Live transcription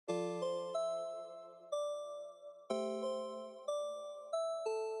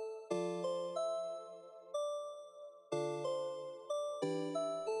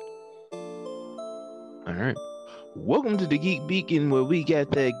All right. Welcome to the Geek Beacon, where we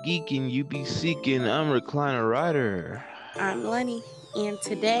got that geeking you be seeking. I'm Recliner Rider. I'm Lenny, and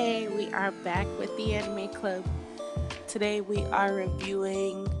today we are back with the Anime Club. Today we are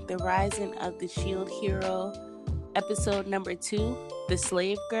reviewing The Rising of the Shield Hero, episode number 2, The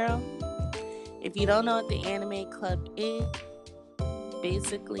Slave Girl. If you don't know what the Anime Club is,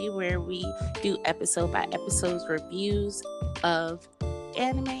 basically where we do episode by episode reviews of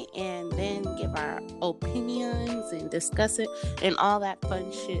anime and then give our opinions and discuss it and all that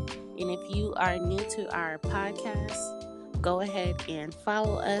fun shit. And if you are new to our podcast, go ahead and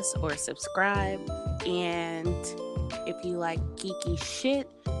follow us or subscribe. And if you like geeky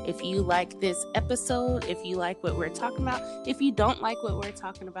shit, if you like this episode, if you like what we're talking about, if you don't like what we're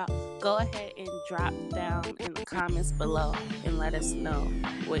talking about, go ahead and drop down in the comments below and let us know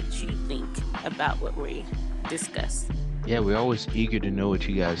what you think about what we discussed. Yeah, we're always eager to know what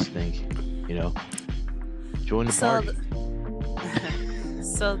you guys think. Join the party.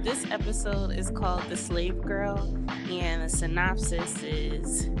 So this episode is called The Slave Girl, and the synopsis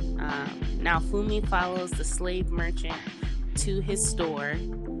is Naofumi follows the slave merchant to his store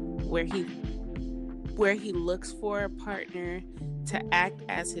where he looks for a partner to act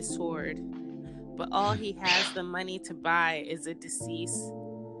as his sword, but all he has the money to buy is a deceased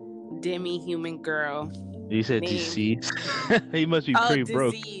demi-human girl. You said deceased? He must be pretty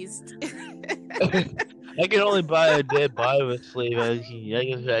diseased. broke. I can only buy a dead body of a slave.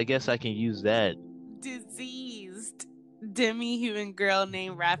 I guess I can use that. Diseased demi-human girl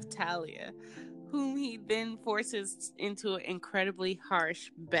named Raftalia, whom he then forces into an incredibly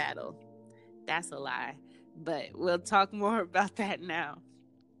harsh battle. That's a lie, but we'll talk more about that now.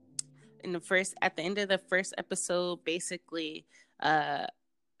 At the end of the first episode, basically,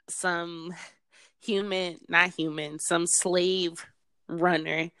 some slave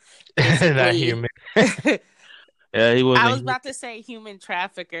runner. Not human. Yeah, he wasn't. I was about to say human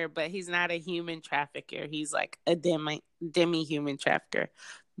trafficker, but he's not a human trafficker. He's like a demi-human trafficker.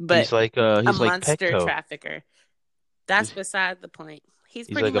 But he's like a like monster Petco. trafficker. That's beside the point. He's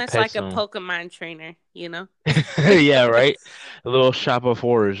pretty like much like a Pokemon trainer, you know? Yeah, right? A little shop of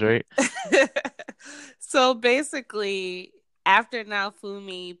horrors, right? So basically, after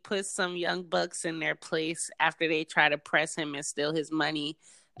Naofumi puts some young bucks in their place, after they try to press him and steal his money.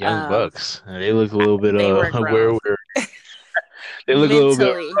 Young bucks. They look a little bit weird. They look a little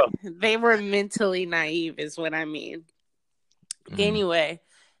bit rough. They were mentally naive is what I mean. Anyway,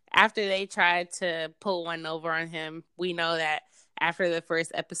 after they tried to pull one over on him, we know that after the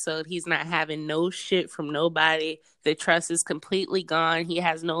first episode, he's not having no shit from nobody. The trust is completely gone. He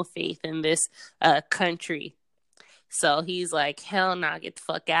has no faith in this country. So he's like, hell nah, get the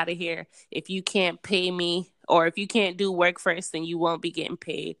fuck out of here. If you can't pay me, or if you can't do work first, then you won't be getting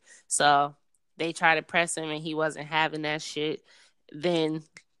paid. So they try to press him and he wasn't having that shit. Then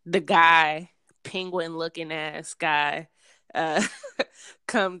the guy, penguin looking ass guy,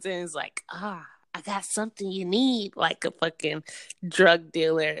 comes in and is like, I got something you need, like a fucking drug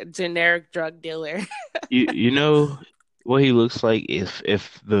dealer, generic drug dealer. You know what he looks like if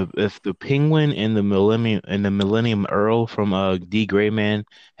the penguin and the Millennium Earl from D. Gray Man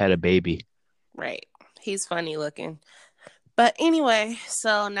had a baby. Right. He's funny looking. But anyway,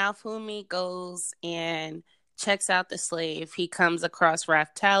 so Naofumi goes and checks out the slave. He comes across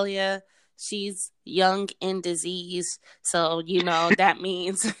Raftalia. She's young and diseased, so that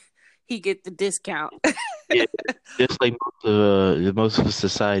means he get the discount. Yeah, just like most of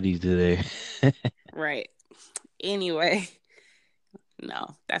society today. Right. Anyway,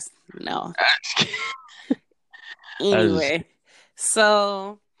 no. Anyway,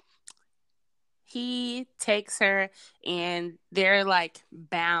 so he takes her and they're like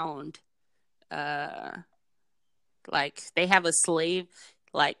bound. Like they have a slave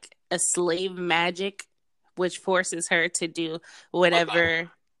magic, which forces her to do whatever.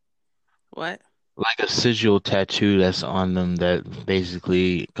 What? Like a sigil tattoo that's on them that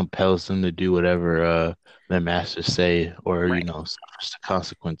basically compels them to do whatever their masters say, or suffers the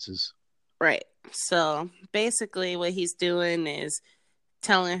consequences. Right. So basically, what he's doing is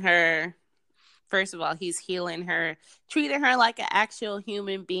telling her. First of all, he's healing her, treating her like an actual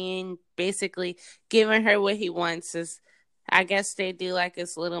human being, basically giving her what he wants. I guess they do like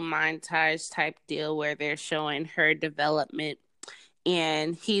this little montage type deal where they're showing her development,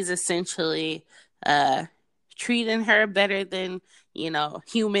 and he's essentially treating her better than,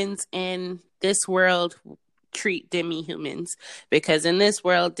 humans in this world treat demi-humans, because in this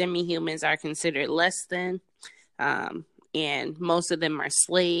world, demi-humans are considered less than, and most of them are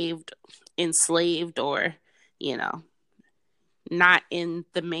enslaved, or, not in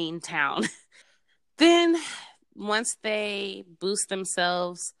the main town. Then once they boost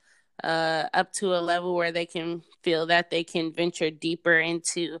themselves up to a level where they can feel that they can venture deeper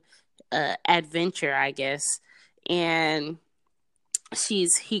into adventure, I guess. And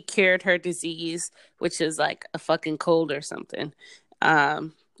he cured her disease, which is like a fucking cold or something.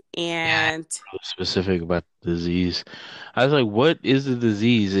 Um, and Specific about the disease. I was like, what is the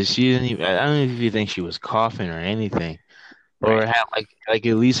disease? Is she didn't even, I don't know if you think she was coughing or anything, or right, had like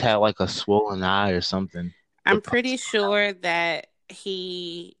at least had like a swollen eye or something. I'm With pus pretty sure that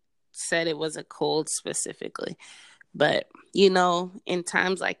he said it was a cold specifically. But in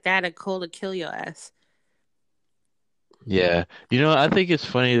times like that, a cold will kill your ass. Yeah, I think it's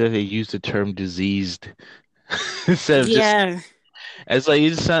funny that they use the term diseased instead of just. Yeah. It's like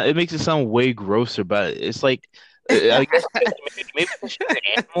it makes it sound way grosser, but it's like I guess maybe because she's an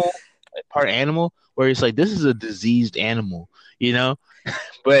animal, like part animal, where it's like this is a diseased animal, you know.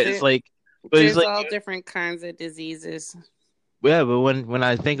 But it's There- like, but it's There's like all different kinds of diseases. yeah. But when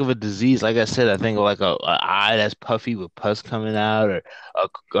I think of a disease, like I said, I think of like a eye that's puffy with pus coming out, or a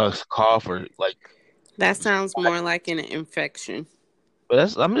cough, or like. That sounds more like an infection.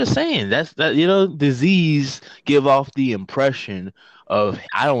 But I'm just saying that disease give off the impression of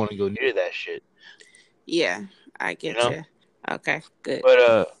I don't want to go near that shit, Yeah, I you get know. you. Okay, good.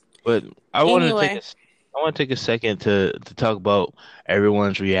 But but Anyway, I want to take a second to talk about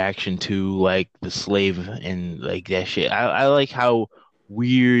everyone's reaction to like the slave and like that shit. I like how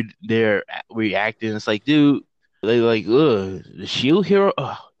weird they're reacting. It's like, dude, they like, the shield hero.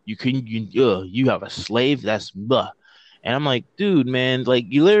 You have a slave. That's blah. And I'm like, dude, man, like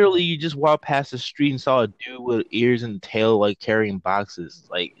you just walked past the street and saw a dude with ears and tail like carrying boxes.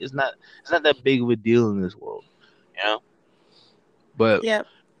 Like it's not that big of a deal in this world, you know. But yep.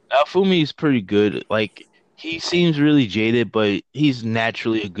 Fumi is pretty good. Like he seems really jaded, but he's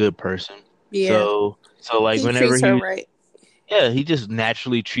naturally a good person. Yeah. So like He whenever treats her right. yeah, he just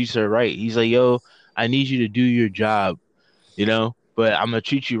naturally treats her right. He's like, yo, I need you to do your job, but I'm gonna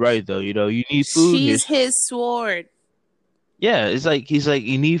treat you right though. You need food, She's here's food. his sword. Yeah, it's like he's like,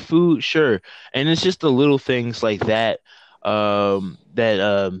 you need food, sure. And it's just the little things like that,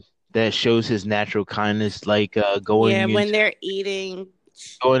 that shows his natural kindness, like Yeah, when they're eating,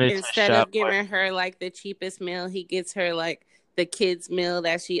 going into the instead shop. of giving her like the cheapest meal, he gets her like the kids' meal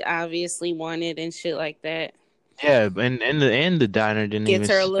that she obviously wanted and shit like that. Yeah, and the diner didn't Gets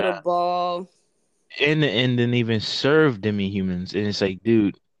even her a little ball. and didn't even serve demi-humans, and it's like,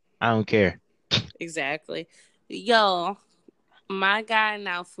 dude, I don't care. Exactly. Yo, my guy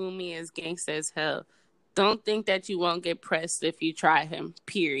now Fumi is gangsta as hell. Don't think that you won't get pressed if you try him.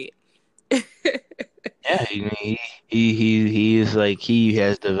 Period. Yeah, he is like he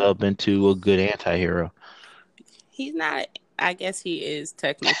has developed into a good anti-hero. He's not. I guess he is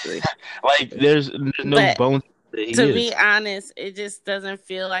technically, Like there's no but bones that he to be is. honest, it just doesn't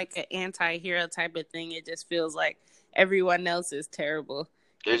feel like an anti-hero type of thing. It just feels like everyone else is terrible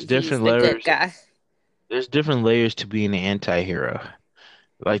There's and he's different the good layers. guy. There's different layers to being an anti-hero.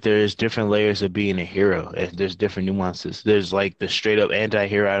 Like there's different layers of being a hero, and there's different nuances. There's like the straight up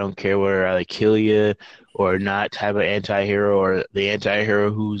anti-hero, I don't care whether I like kill you or not type of anti-hero, or the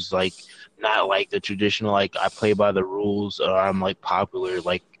anti-hero who's like not like the traditional like I play by the rules or I'm like popular,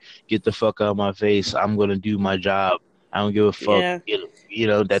 like get the fuck out of my face. I'm gonna do my job. I don't give a fuck.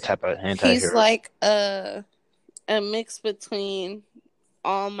 Yeah. That type of He's anti-hero. like a mix between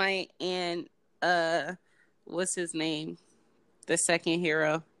All Might and uh what's his name? The second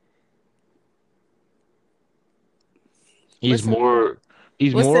hero. He's What's the more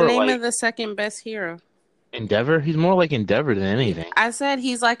he's what's the more name like of the second best hero? Endeavor. He's more like Endeavor than anything. I said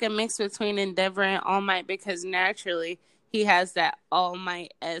he's like a mix between Endeavor and All Might because naturally he has that All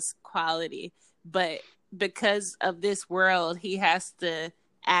Might esque quality, but because of this world, he has to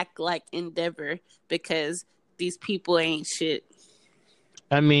act like Endeavor because these people ain't shit.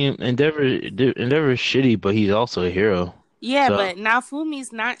 I mean, Endeavor is shitty, but he's also a hero. Yeah, So but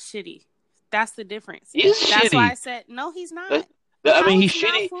Naofumi's not shitty. That's the difference. he's That's why I shitty. said no, he's That, not. I mean, How he's is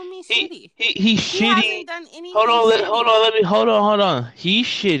shitty. Naofumi He shitty? he's He shitty. hasn't done anything Hold shitty. on, let me hold on. He's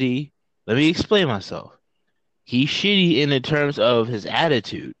shitty. Let me explain myself. He's shitty in the terms of his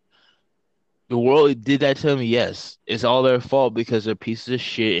attitude. The world did that to him, yes. It's all their fault because they're pieces of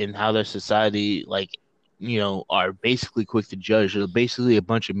shit and how their society, like, are basically quick to judge. They're basically a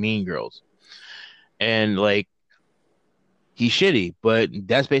bunch of mean girls. And like he's shitty, but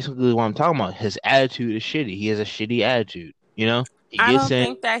that's basically what I'm talking about. His attitude is shitty. He has a shitty attitude. He I gets don't in,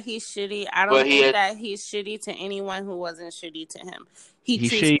 think that he's shitty. I but don't think that he's shitty to anyone who wasn't shitty to him. He he's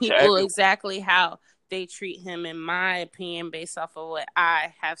treats shitty to people everyone. exactly how they treat him, in my opinion, based off of what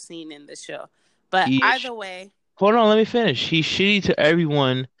I have seen in the show. But He is. either way, Hold on, let me finish. He's shitty to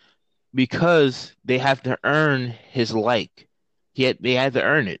everyone because they have to earn his like. They had to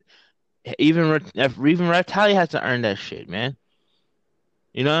earn it. Even Reptile has to earn that shit, man.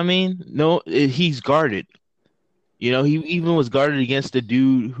 You know what I mean? No, he's guarded. You know, he even was guarded against the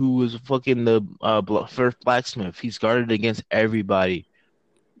dude who was fucking the first blacksmith. He's guarded against everybody.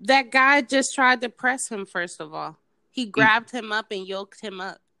 that guy just tried to press him, first of all. He He grabbed him up and yoked him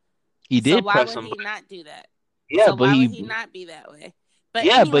up. he So did why press would him, he but not do that? yeah, So but why would he he not be that way? But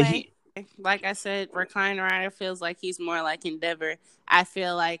yeah, but anyway, he like I said, Recliner Rider feels like he's more like Endeavor. I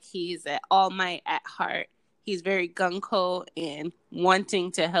feel like he's at All Might at heart. He's very gung ho and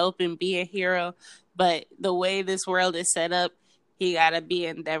wanting to help and be a hero. But the way this world is set up, he gotta be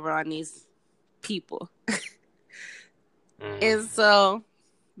Endeavor on these people. Mhm. And so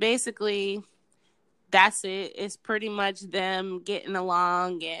basically that's it. It's pretty much them getting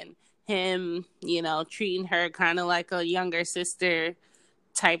along and him, treating her kind of like a younger sister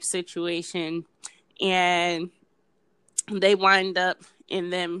type situation. And they wind up in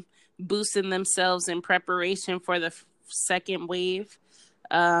them boosting themselves in preparation for the second wave.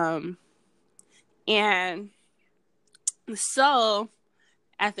 Um, and so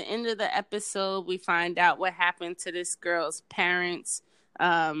at the end of the episode, we find out what happened to this girl's parents.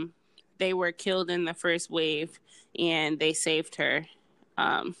 Um, they were killed in the first wave, and they saved her.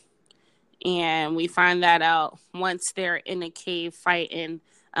 Um, and we find that out once they're in a cave fighting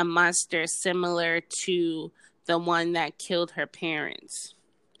a monster similar to the one that killed her parents.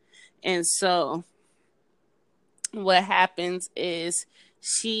 And so what happens is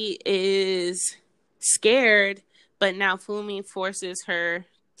she is scared, but now Fumi forces her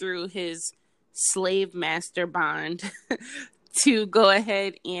through his slave master bond to go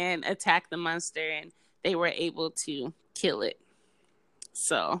ahead and attack the monster, and they were able to kill it.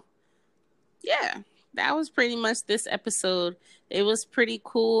 So, yeah, that was pretty much this episode. It was pretty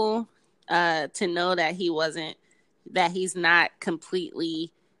cool to know that he's not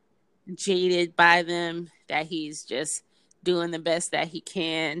completely jaded by them, that he's just doing the best that he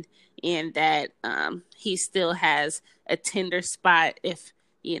can, and that he still has a tender spot if,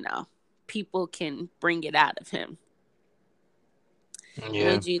 you know, people can bring it out of him. yeah.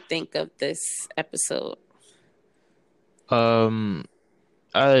 What'd you think of this episode? Um,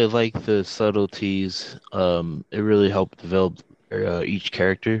 I like the subtleties. It really helped develop each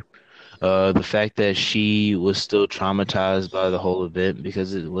character. The fact that she was still traumatized by the whole event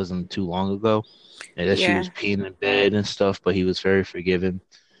because it wasn't too long ago, and that she was Yeah, peeing in bed and stuff, but he was very forgiving.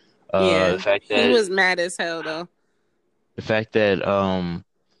 yeah. The fact He that was mad as hell though. the fact that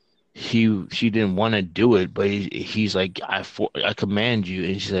she didn't want to do it, but he's like, I command you,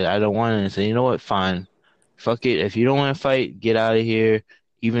 and she said, I don't want it. And said, you know what, fine, fuck it. If you don't want to fight, get out of here.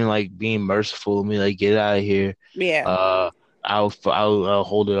 Even like being merciful to me, like get out of here. Yeah, Uh, I'll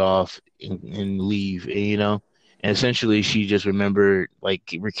hold it off and leave. And, and essentially she just remembered,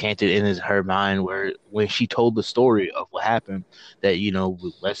 like recanted in her mind where when she told the story of what happened, that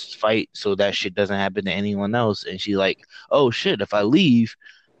let's fight so that shit doesn't happen to anyone else. And she like, oh shit, if I leave,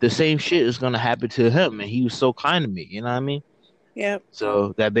 the same shit is gonna happen to him, and he was so kind to me. You know what I mean? yep,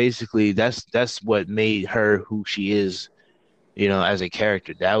 So that basically that's what made her who she is. As a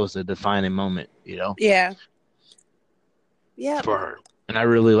character, that was a defining moment. yeah, yep. For her, and I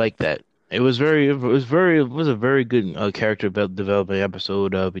really like that. It was a very good character development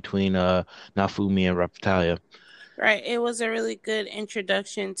episode between Nafumi and Raptalia. Right. It was a really good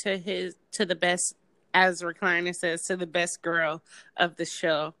introduction to the best, as Recliner says, to the best girl of the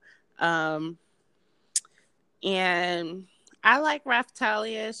show. Um, and I like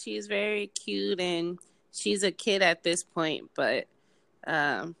Raftalia. She's very cute and she's a kid at this point, but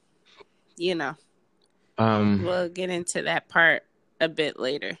um, you know, Um, we'll get into that part a bit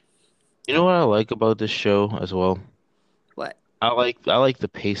later. you know what I like about this show as well? What? I like the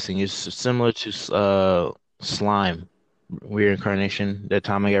pacing. It's similar to Slime, reincarnation. That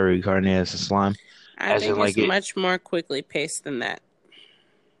time I got reincarnated as a slime, I as in think like it's it. much more quickly paced than that.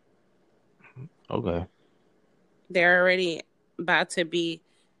 Okay. They're already about to be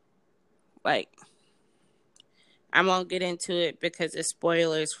like, I won't get into it because it's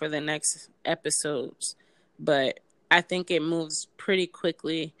spoilers for the next episodes, but I think it moves pretty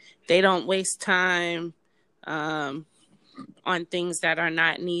quickly. They don't waste time um, on things that are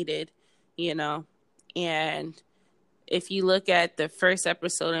not needed, you know. And if you look at the first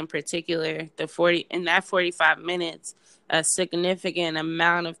episode in particular, the 40 in that 45 minutes, a significant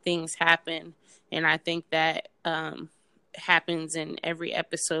amount of things happen, and I think that happens in every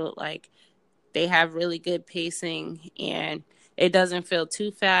episode. Like, they have really good pacing, and it doesn't feel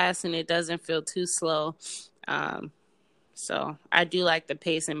too fast and it doesn't feel too slow. Um, so I do like the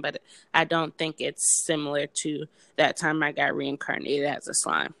pacing, but I don't think it's similar to that time I got reincarnated as a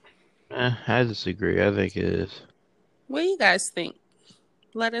slime. I disagree. I think it is. What do you guys think?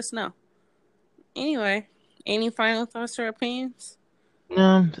 Let us know. Anyway, any final thoughts or opinions?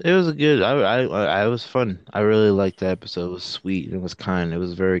 No, it was a good. I was fun. I really liked the episode. It was sweet and it was kind. It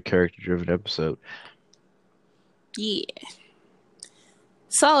was a very character driven episode. Yeah.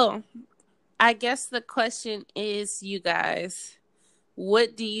 So I guess the question is, you guys,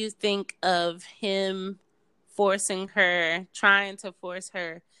 what do you think of him trying to force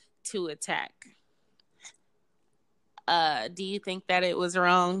her to attack? Do you think that it was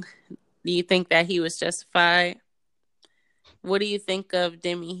wrong? Do you think that he was justified? What do you think of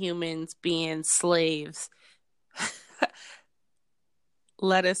demi-humans being slaves?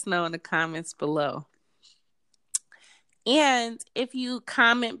 Let us know in the comments below. And if you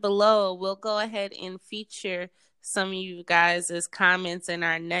comment below, we'll go ahead and feature some of you guys' comments in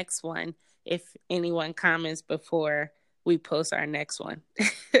our next one if anyone comments before we post our next one.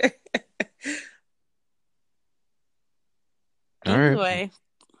 All right. Anyway,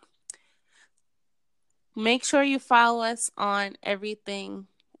 make sure you follow us on everything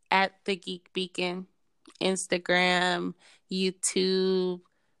at the Geek Beacon: Instagram, YouTube,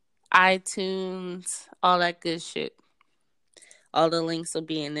 iTunes, all that good shit. All the links will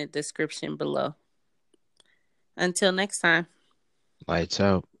be in the description below. Until next time. Lights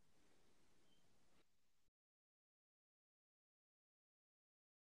out.